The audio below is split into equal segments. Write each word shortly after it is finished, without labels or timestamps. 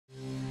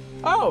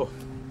Oh,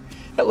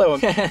 hello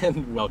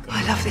and welcome.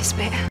 I love this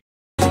bit.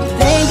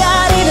 They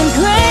got even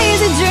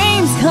crazy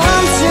dreams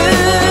come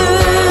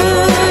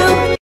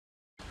true.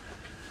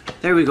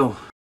 There we go.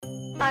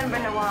 I'm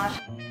Brenda Walsh.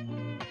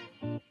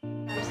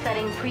 I'm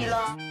studying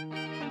pre-law,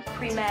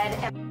 pre-med,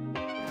 and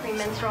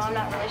pre-menstrual. I'm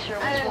not really sure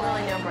which one. I didn't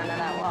really know Brenda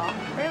that well.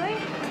 Really?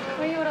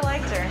 Well, you would have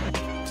liked her.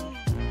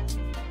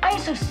 I am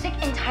so sick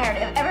and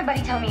tired of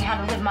everybody telling me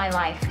how to live my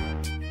life.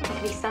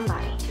 To be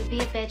somebody. To be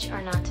a bitch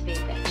or not to be a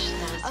bitch.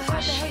 That's the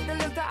question. I hate the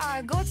look that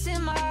I got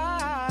in my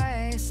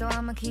eyes, so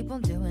I'ma keep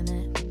on doing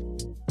it.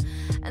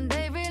 And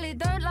they really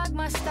don't like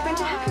my style.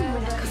 Brenda, how can you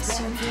win that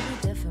It's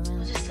really different.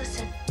 Well, just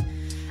listen.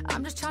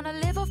 I'm just trying to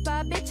live off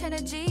bad bitch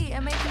energy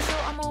and making sure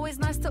I'm always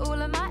nice to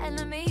all of my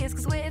enemies.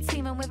 Cause we're a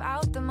team and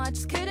without them I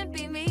just couldn't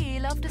be me.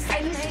 Love to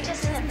say you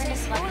suggesting that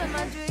Brenda's all of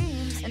my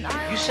dreams. And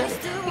I You said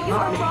it. You were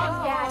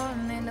wrong, Dad.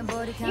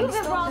 You've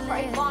been wrong for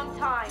a long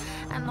time.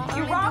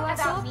 You're wrong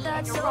about me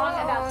and you're wrong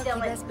about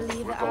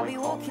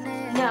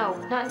Dylan. No,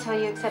 not until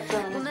you accept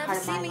Dylan as part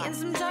of my life. In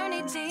some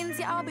journey jeans,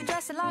 yeah, I'll be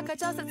dressing like I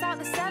just out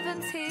the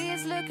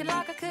 70s, looking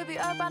like I could be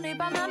a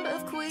member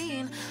of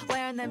Queen,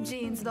 wearing them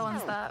jeans, the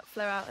ones that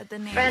flare out at the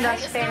knee.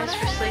 Brando's famous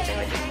for sleeping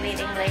with his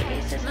leading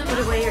ladies. Put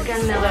away your gun,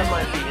 Well, Miller. that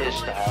might be his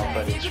style,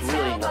 but it's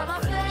really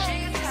not Brenda's.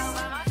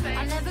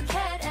 I never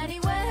cared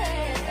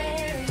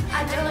anyway.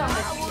 I don't know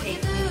how much you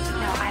hate me.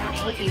 No, I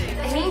don't hate you.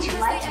 It means you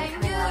like him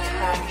coming out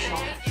proud and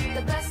shoulder.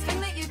 The best thing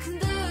that you can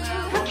do.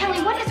 Look,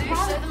 Kelly, what is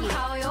wrong with you?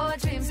 How your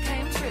dreams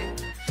came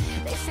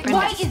true.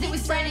 Why is it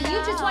with Brandon? You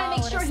just want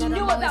to make sure he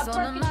knew about birth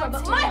control,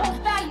 but my whole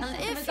value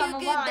system is on the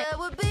line. There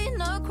would be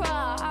no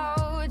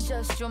crowd,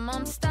 just your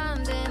mom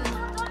standing.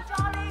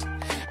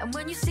 And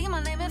when you see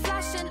my name in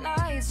flashing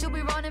lights, you'll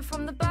be running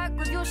from the back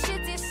with your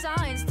shitty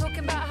signs, talking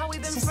about how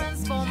we've been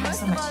friends for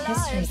most of our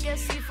lives.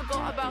 Guess you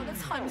forgot about the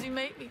times you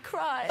made me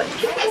cry.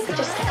 You guys could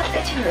just stick a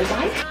bit to your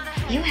life.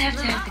 You have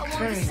to have the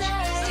courage to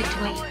stick to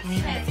what you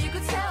believe in. If you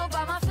could tell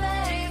by my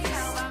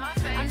face,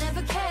 I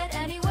never cared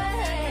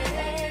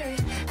anyway.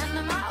 And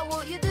no matter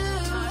what you do,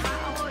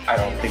 I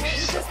don't think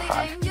she's so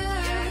hot.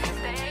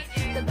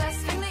 the best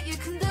thing that you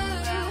can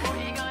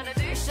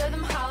do, show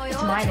them how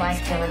It's my life,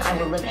 Dylan. I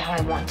will live it how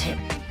I want to.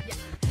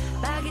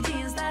 baggy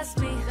jeans, that's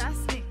me.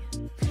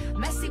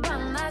 Messy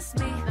bun, that's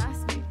me.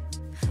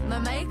 No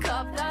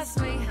makeup, that's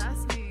me.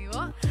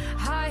 What?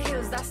 High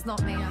heels, that's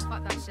not me.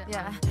 Fuck that shit.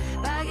 Yeah.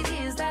 Baggy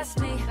jeans, that's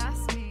me.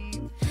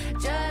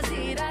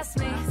 Jersey, that's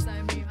me.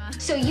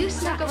 So you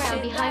snuck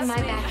around behind my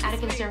back out of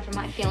concern for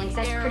my feelings.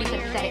 That's pretty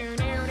pathetic.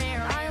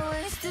 I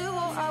always do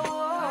what I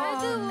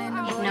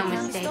want. Make no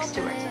mistake,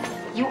 Stuart.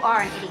 You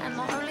are an idiot. And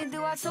not only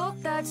do I talk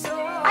that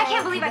talk, I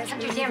can't believe I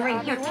kept your damn ring.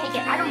 Here, take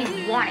it. I don't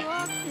even want it.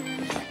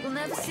 You'll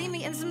never see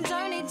me in some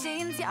journey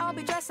jeans. Yeah, I'll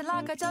be dressing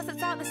like I just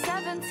out the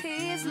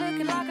 70s,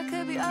 looking like I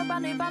could be a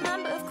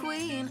member of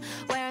Queen,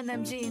 wearing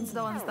them jeans,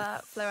 the ones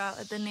that flare out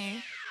at the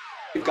knee.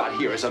 We've got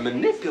here is a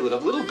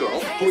manipulative little girl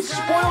who is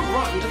spoiled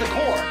rotten to the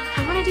core.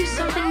 I want to do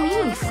something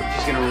meaningful.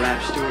 She's gonna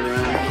wrap Stuart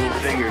around her little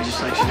finger just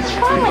like she does What's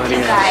wrong with everybody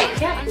you else. guys? I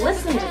can't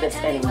listen to this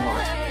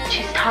anymore.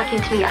 She's talking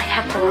to me. I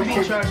have to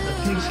listen.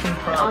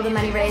 All the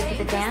money raised at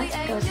the dance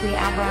goes to the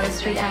Alvarado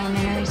Street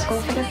Elementary School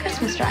for their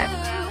Christmas drive.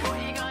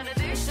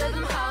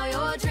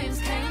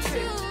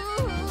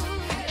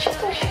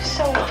 She's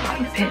so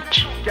high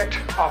pitch. Get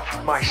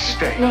off my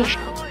stage. No.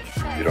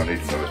 You don't need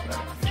to know his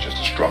name. He's just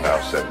a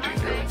strung-out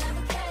 17-year-old.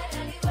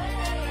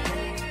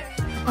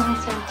 Only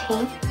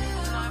 17?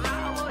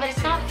 But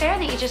it's not fair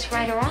that you just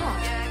write her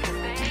off.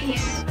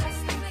 Please.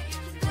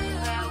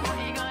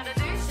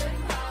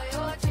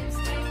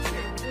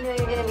 You know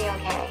you're gonna be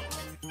okay.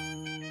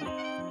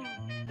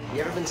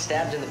 You ever been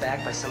stabbed in the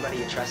back by somebody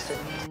you trusted?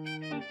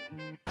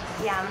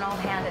 Yeah, I'm an old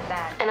hand at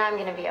that. And I'm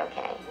gonna be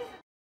okay.